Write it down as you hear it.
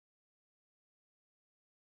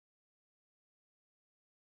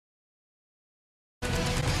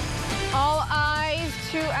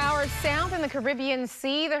south in the Caribbean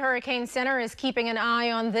Sea, the Hurricane Center is keeping an eye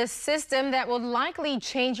on this system that will likely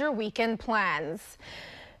change your weekend plans.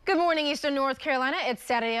 Good morning, Eastern North Carolina. It's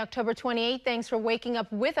Saturday, October 28th. Thanks for waking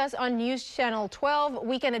up with us on News Channel 12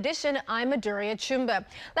 Weekend Edition. I'm Aduria Chumba.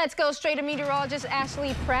 Let's go straight to meteorologist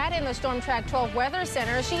Ashley Pratt in the Storm Track 12 Weather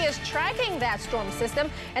Center. She is tracking that storm system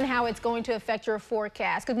and how it's going to affect your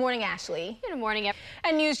forecast. Good morning, Ashley. Good morning.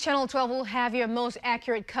 And News Channel 12 will have your most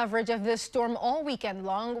accurate coverage of this storm all weekend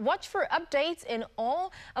long. Watch for updates in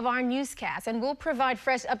all of our newscasts, and we'll provide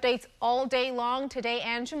fresh updates all day long today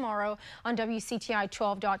and tomorrow on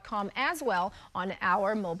WCTI12.com as well on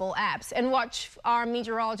our mobile apps. And watch our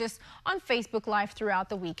meteorologists on Facebook Live throughout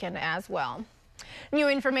the weekend as well. New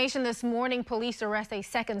information this morning, police arrest a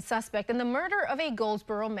second suspect in the murder of a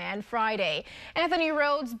Goldsboro man Friday. Anthony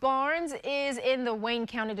Rhodes Barnes is in the Wayne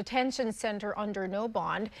County Detention Center under no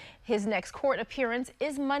bond. His next court appearance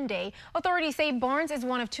is Monday. Authorities say Barnes is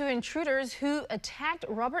one of two intruders who attacked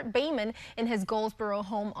Robert Bayman in his Goldsboro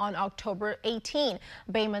home on October 18.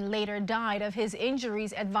 Bayman later died of his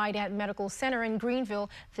injuries at Vidant Medical Center in Greenville,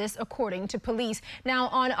 this according to police. Now,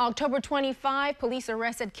 on October 25, police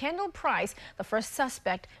arrested Kendall Price, the first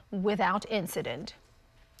suspect, without incident.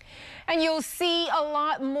 And you'll see a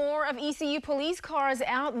lot more of ECU police cars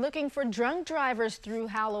out looking for drunk drivers through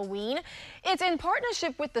Halloween. It's in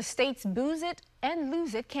partnership with the state's Booze It and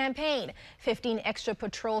Lose It campaign. 15 extra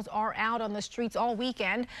patrols are out on the streets all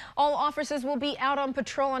weekend. All officers will be out on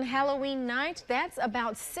patrol on Halloween night. That's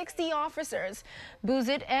about 60 officers. Booze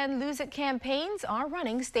It and Lose It campaigns are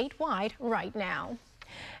running statewide right now.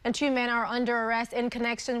 And two men are under arrest in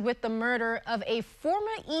connection with the murder of a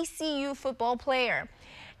former ECU football player.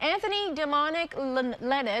 Anthony Demonic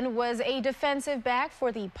Lennon was a defensive back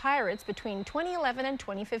for the Pirates between 2011 and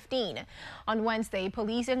 2015. On Wednesday,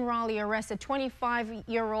 police in Raleigh arrested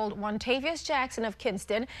 25-year-old Montavious Jackson of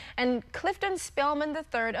Kinston and Clifton Spellman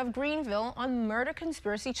III of Greenville on murder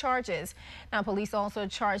conspiracy charges. Now, police also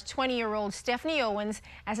charged 20-year-old Stephanie Owens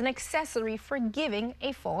as an accessory for giving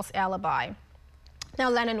a false alibi. Now,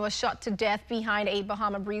 Lennon was shot to death behind a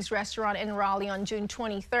Bahama Breeze restaurant in Raleigh on June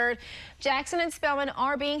 23rd. Jackson and Spellman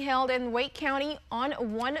are being held in Wake County on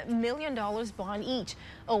 $1 million bond each.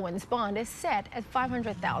 Owens' bond is set at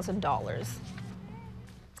 $500,000.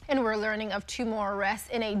 And we're learning of two more arrests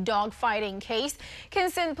in a dogfighting case.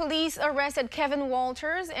 Kinston police arrested Kevin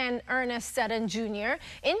Walters and Ernest Sutton Jr.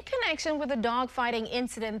 in connection with a dogfighting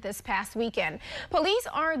incident this past weekend. Police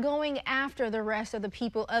are going after the rest of the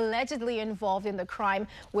people allegedly involved in the crime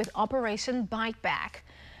with Operation Bite Back.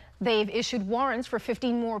 They've issued warrants for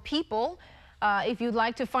 15 more people. If you'd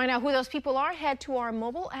like to find out who those people are, head to our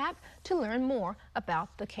mobile app to learn more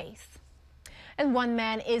about the case. And one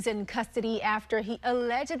man is in custody after he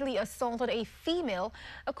allegedly assaulted a female,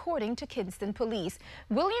 according to Kinston police.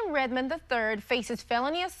 William Redmond III faces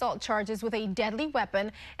felony assault charges with a deadly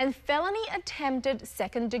weapon and felony attempted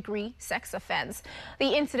second-degree sex offense.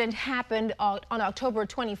 The incident happened on October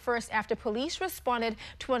 21st after police responded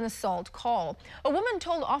to an assault call. A woman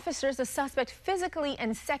told officers the suspect physically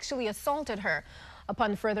and sexually assaulted her.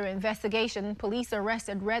 Upon further investigation, police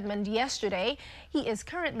arrested Redmond yesterday. He is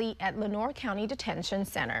currently at Lenoir County Detention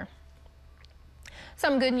Center.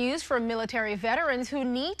 Some good news for military veterans who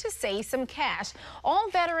need to save some cash. All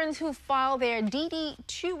veterans who file their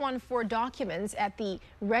DD-214 documents at the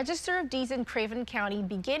Register of Deeds in Craven County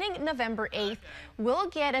beginning November 8th will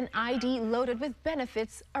get an ID loaded with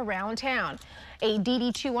benefits around town. A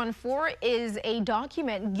DD-214 is a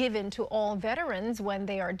document given to all veterans when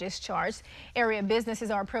they are discharged. Area businesses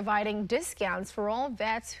are providing discounts for all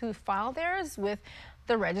vets who file theirs with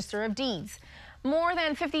the Register of Deeds. More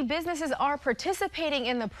than 50 businesses are participating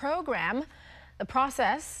in the program. The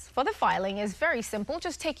process for the filing is very simple.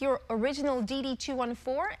 Just take your original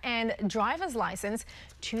DD-214 and driver's license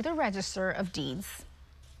to the Register of Deeds.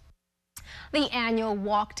 The annual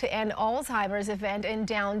Walk to End Alzheimer's event in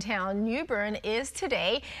downtown New Bern is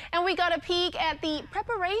today, and we got a peek at the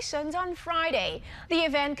preparations on Friday. The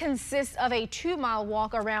event consists of a 2-mile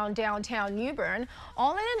walk around downtown New Bern,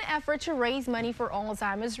 all in an effort to raise money for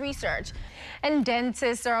Alzheimer's research. And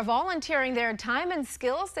dentists are volunteering their time and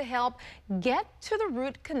skills to help get to the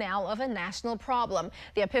root canal of a national problem.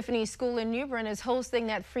 The Epiphany School in New Bern is hosting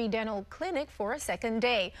that free dental clinic for a second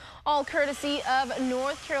day, all courtesy of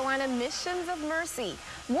North Carolina Missions of Mercy.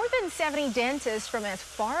 More than 70 dentists from as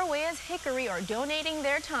far away as Hickory are donating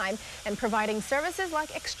their time and providing services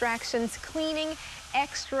like extractions, cleaning,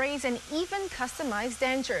 x-rays, and even customized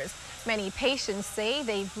dentures. Many patients say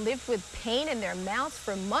they've lived with pain in their mouths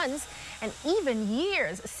for months and even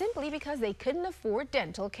years simply because they couldn't afford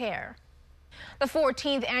dental care. The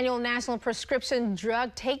 14th annual National Prescription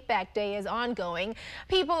Drug Take-Back Day is ongoing.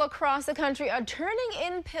 People across the country are turning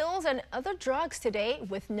in pills and other drugs today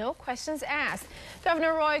with no questions asked.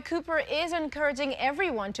 Governor Roy Cooper is encouraging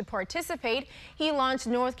everyone to participate. He launched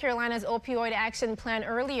North Carolina's Opioid Action Plan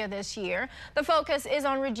earlier this year. The focus is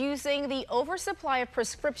on reducing the oversupply of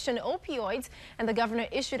prescription opioids, and the governor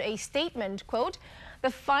issued a statement, quote, "The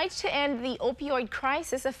fight to end the opioid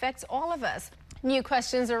crisis affects all of us." New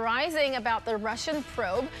questions are rising about the Russian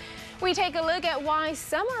probe. We take a look at why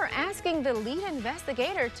some are asking the lead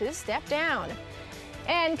investigator to step down.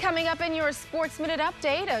 And coming up in your Sports Minute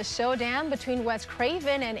update, a showdown between Wes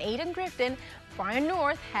Craven and Aiden Griffin. Brian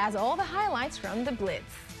North has all the highlights from the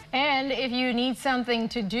Blitz. And if you need something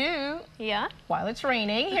to do while it's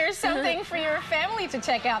raining, here's something for your family to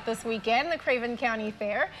check out this weekend. The Craven County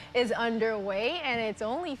Fair is underway, and it's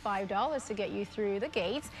only $5 to get you through the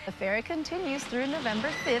gates. The fair continues through November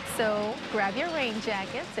 5th, so grab your rain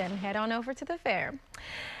jackets and head on over to the fair.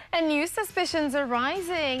 And new suspicions are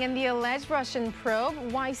rising in the alleged Russian probe,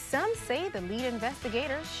 why some say the lead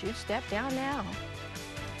investigator should step down now.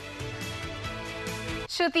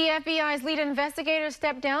 Should the FBI's lead investigator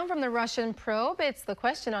step down from the Russian probe? It's the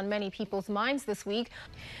question on many people's minds this week.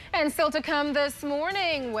 And still to come this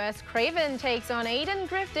morning, Wes Craven takes on Aiden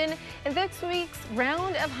Griffin in this week's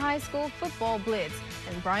round of high school football blitz.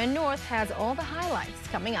 And Brian North has all the highlights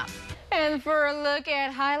coming up. And for a look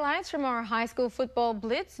at highlights from our high school football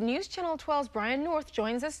blitz, News Channel 12's Brian North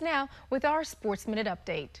joins us now with our Sports Minute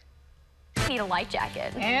update. Need a light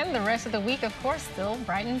jacket. And the rest of the week, of course, still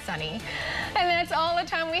bright and sunny. And that's all the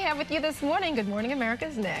time we have with you this morning. Good Morning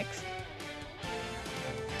America's next.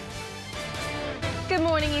 Good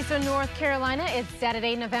morning, Eastern North Carolina. It's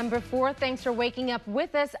Saturday, November 4th. Thanks for waking up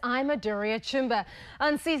with us. I'm Aduria Chumba.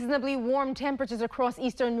 Unseasonably warm temperatures across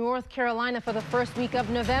Eastern North Carolina for the first week of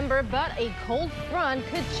November, but a cold front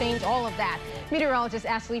could change all of that. Meteorologist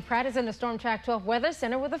Ashley Pratt is in the Storm Track 12 Weather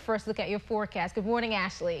Center with a first look at your forecast. Good morning,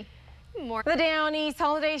 Ashley. The Down East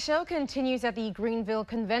Holiday Show continues at the Greenville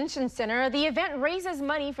Convention Center. The event raises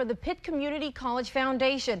money for the Pitt Community College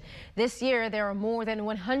Foundation. This year, there are more than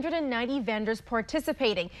 190 vendors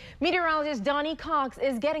participating. Meteorologist Donnie Cox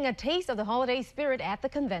is getting a taste of the holiday spirit at the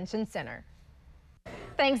Convention Center.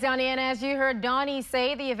 Thanks, Donnie. And as you heard Donnie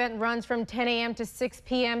say, the event runs from 10 a.m. to 6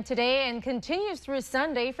 p.m. today and continues through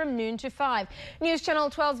Sunday from noon to 5. News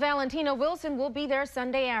Channel 12's Valentina Wilson will be there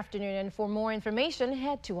Sunday afternoon. And for more information,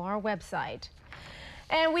 head to our website.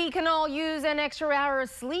 And we can all use an extra hour of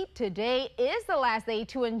sleep. Today is the last day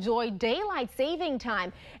to enjoy daylight saving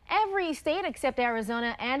time. Every state except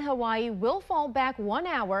Arizona and Hawaii will fall back 1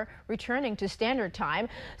 hour, returning to standard time.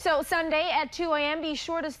 So Sunday at 2 a.m., be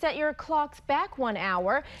sure to set your clocks back 1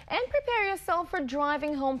 hour and prepare yourself for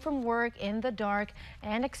driving home from work in the dark,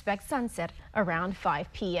 and expect sunset around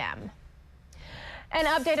 5 p.m. An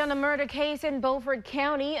update on a murder case in Beaufort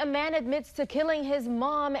County. A man admits to killing his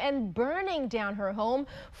mom and burning down her home.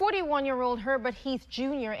 41-year-old Herbert Heath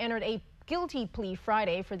Jr. entered a guilty plea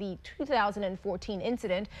Friday for the 2014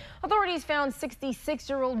 incident. Authorities found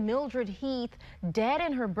 66-year-old Mildred Heath dead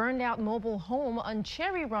in her burned-out mobile home on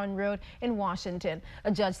Cherry Run Road in Washington.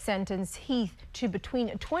 A judge sentenced Heath to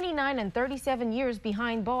between 29 and 37 years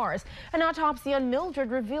behind bars. An autopsy on Mildred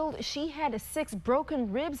revealed she had 6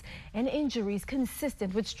 broken ribs and injuries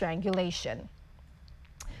consistent with strangulation.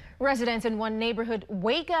 Residents in one neighborhood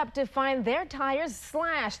wake up to find their tires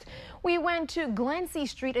slashed. We went to Glancy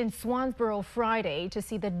Street in Swansboro Friday to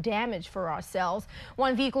see the damage for ourselves.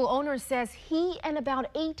 One vehicle owner says he and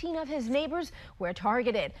about 18 of his neighbors were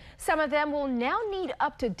targeted. Some of them will now need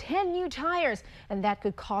up to 10 new tires, and that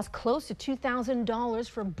could cost close to $2,000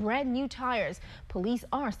 for brand new tires. Police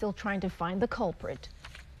are still trying to find the culprit.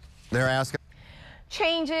 They're asking.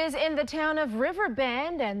 Changes in the town of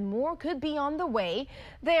Riverbend and more could be on the way.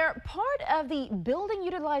 They're part of the building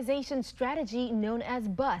utilization strategy known as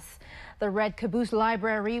BUS. The Red Caboose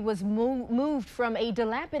Library was moved from a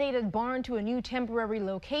dilapidated barn to a new temporary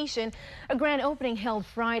location. A grand opening held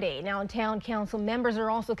Friday. Now, town council members are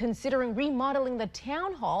also considering remodeling the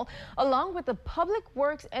town hall along with the public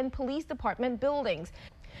works and police department buildings.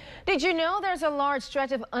 Did you know there's a large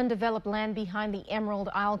stretch of undeveloped land behind the Emerald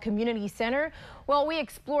Isle Community Center? Well, we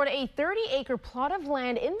explored a 30-acre plot of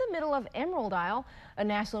land in the middle of Emerald Isle. A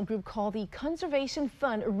national group called the Conservation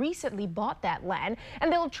Fund recently bought that land,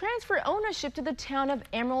 and they'll transfer ownership to the town of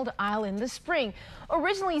Emerald Isle in the spring.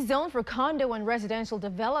 Originally zoned for condo and residential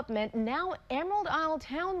development, now Emerald Isle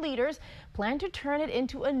town leaders plan to turn it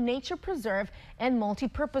into a nature preserve and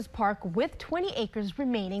multi-purpose park with 20 acres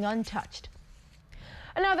remaining untouched.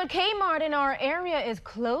 Another Kmart in our area is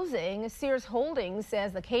closing. Sears Holdings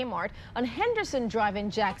says the Kmart on Henderson Drive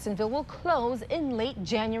in Jacksonville will close in late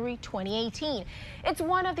January 2018. It's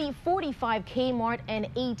one of the 45 Kmart and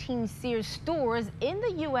 18 Sears stores in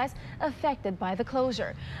the U.S. affected by the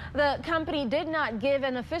closure. The company did not give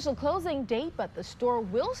an official closing date, but the store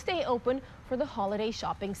will stay open for the holiday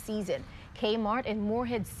shopping season. Kmart in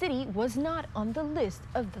Morehead City was not on the list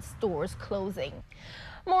of the stores closing.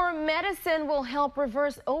 More medicine will help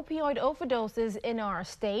reverse opioid overdoses in our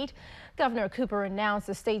state. Governor Cooper announced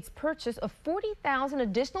the state's purchase of 40,000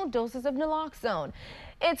 additional doses of naloxone.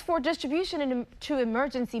 It's for distribution to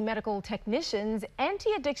emergency medical technicians,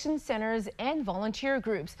 anti-addiction centers, and volunteer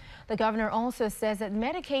groups. The governor also says that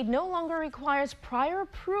Medicaid no longer requires prior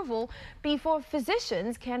approval before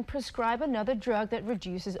physicians can prescribe another drug that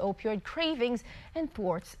reduces opioid cravings and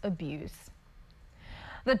thwarts abuse.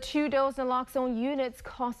 The 2-dose naloxone units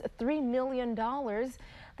cost $3 million.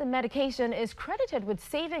 The medication is credited with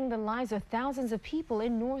saving the lives of thousands of people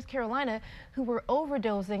in North Carolina who were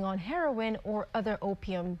overdosing on heroin or other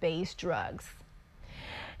opium-based drugs.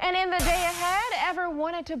 And in the day ahead, ever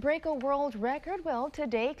wanted to break a world record? Well,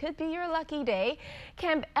 today could be your lucky day.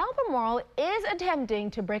 Camp Albemarle is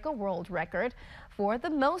attempting to break a world record for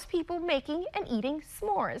the most people making and eating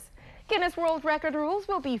s'mores. Guinness World Record rules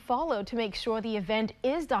will be followed to make sure the event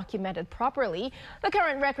is documented properly. The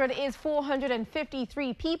current record is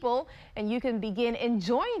 453 people, and you can begin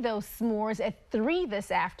enjoying those s'mores at 3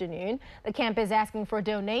 this afternoon. The camp is asking for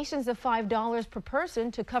donations of $5 per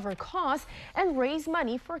person to cover costs and raise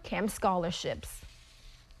money for camp scholarships.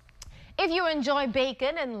 If you enjoy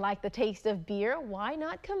bacon and like the taste of beer, why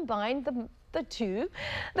not combine the two?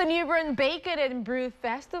 The New Bern Bacon and Brew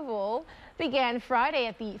Festival began Friday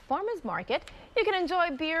at the Farmers Market. You can enjoy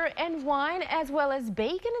beer and wine as well as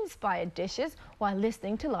bacon-inspired dishes while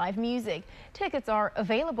listening to live music. Tickets are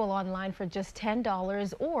available online for just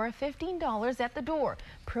 $10 or $15 at the door.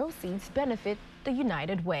 Proceeds benefit the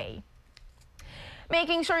United Way.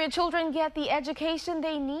 Making sure your children get the education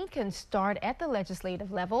they need can start at the legislative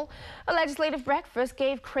level. A legislative breakfast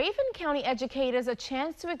gave Craven County educators a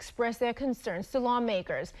chance to express their concerns to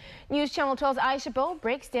lawmakers. News Channel 12's Aisha Bo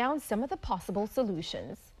breaks down some of the possible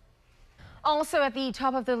solutions. Also at the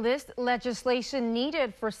top of the list, legislation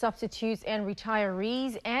needed for substitutes and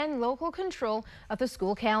retirees and local control of the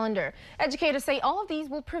school calendar. Educators say all of these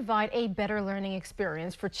will provide a better learning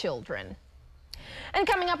experience for children. And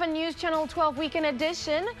coming up in News Channel 12 Weekend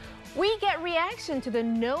Edition, we get reaction to the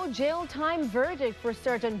no jail time verdict for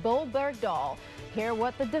Sergeant Bo Bergdahl. Hear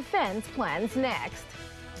what the defense plans next.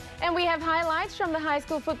 And we have highlights from the high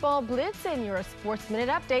school football blitz in your Sports Minute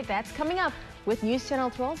Update. That's coming up with News Channel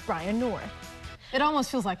 12's Brian North. It almost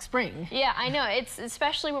feels like spring. Yeah, I know. It's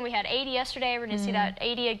especially when we had 80 yesterday. We're going to see that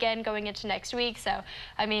 80 again going into next week. So,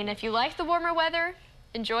 I mean, if you like the warmer weather,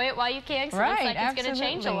 enjoy it while you can, because it looks like it's going to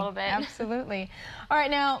change a little bit. Absolutely. All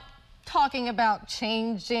right, now, talking about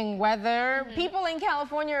changing weather, people in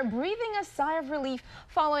California are breathing a sigh of relief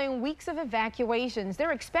following weeks of evacuations.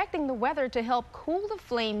 They're expecting the weather to help cool the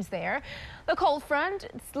flames there. The cold front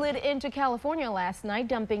slid into California last night,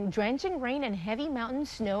 dumping drenching rain and heavy mountain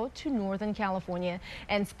snow to northern California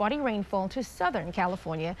and spotty rainfall to southern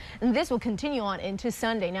California. And this will continue on into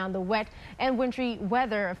Sunday. Now, the wet and wintry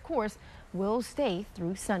weather, of course, will stay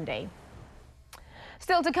through Sunday.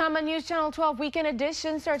 Still to come on News Channel 12 Weekend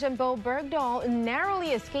Edition, Sergeant Bo Bergdahl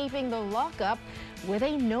narrowly escaping the lockup with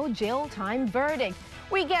a no jail time verdict.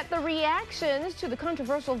 We get the reactions to the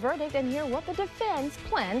controversial verdict and hear what the defense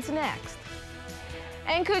plans next.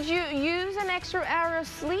 And could you use an extra hour of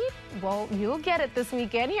sleep? Well, you'll get it this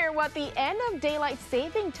weekend. Hear what the end of daylight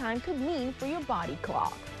saving time could mean for your body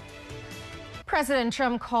clock. President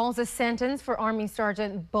Trump calls the sentence for Army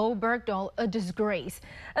Sergeant Bo Bergdahl a disgrace.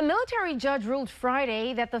 A military judge ruled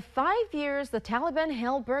Friday that the 5 years the Taliban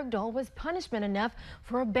held Bergdahl was punishment enough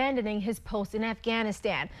for abandoning his post in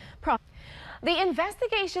Afghanistan. The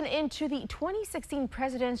investigation into the 2016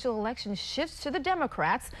 presidential election shifts to the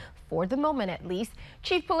Democrats, for the moment at least.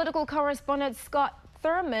 Chief political correspondent Scott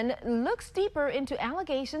Thurman looks deeper into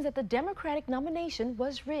allegations that the Democratic nomination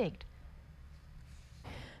was rigged.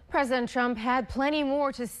 President Trump had plenty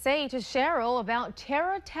more to say to Cheryl about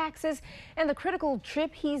terror, taxes, and the critical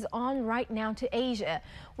trip he's on right now to Asia.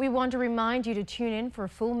 We want to remind you to tune in for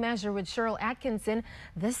Full Measure with Cheryl Atkinson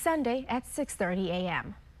this Sunday at 6:30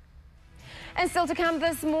 a.m. And still to come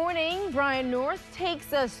this morning, Brian North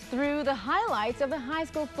takes us through the highlights of the high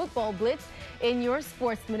school football blitz in your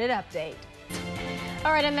Sports Minute Update.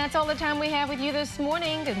 All right, and that's all the time we have with you this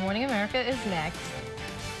morning. Good Morning America is next.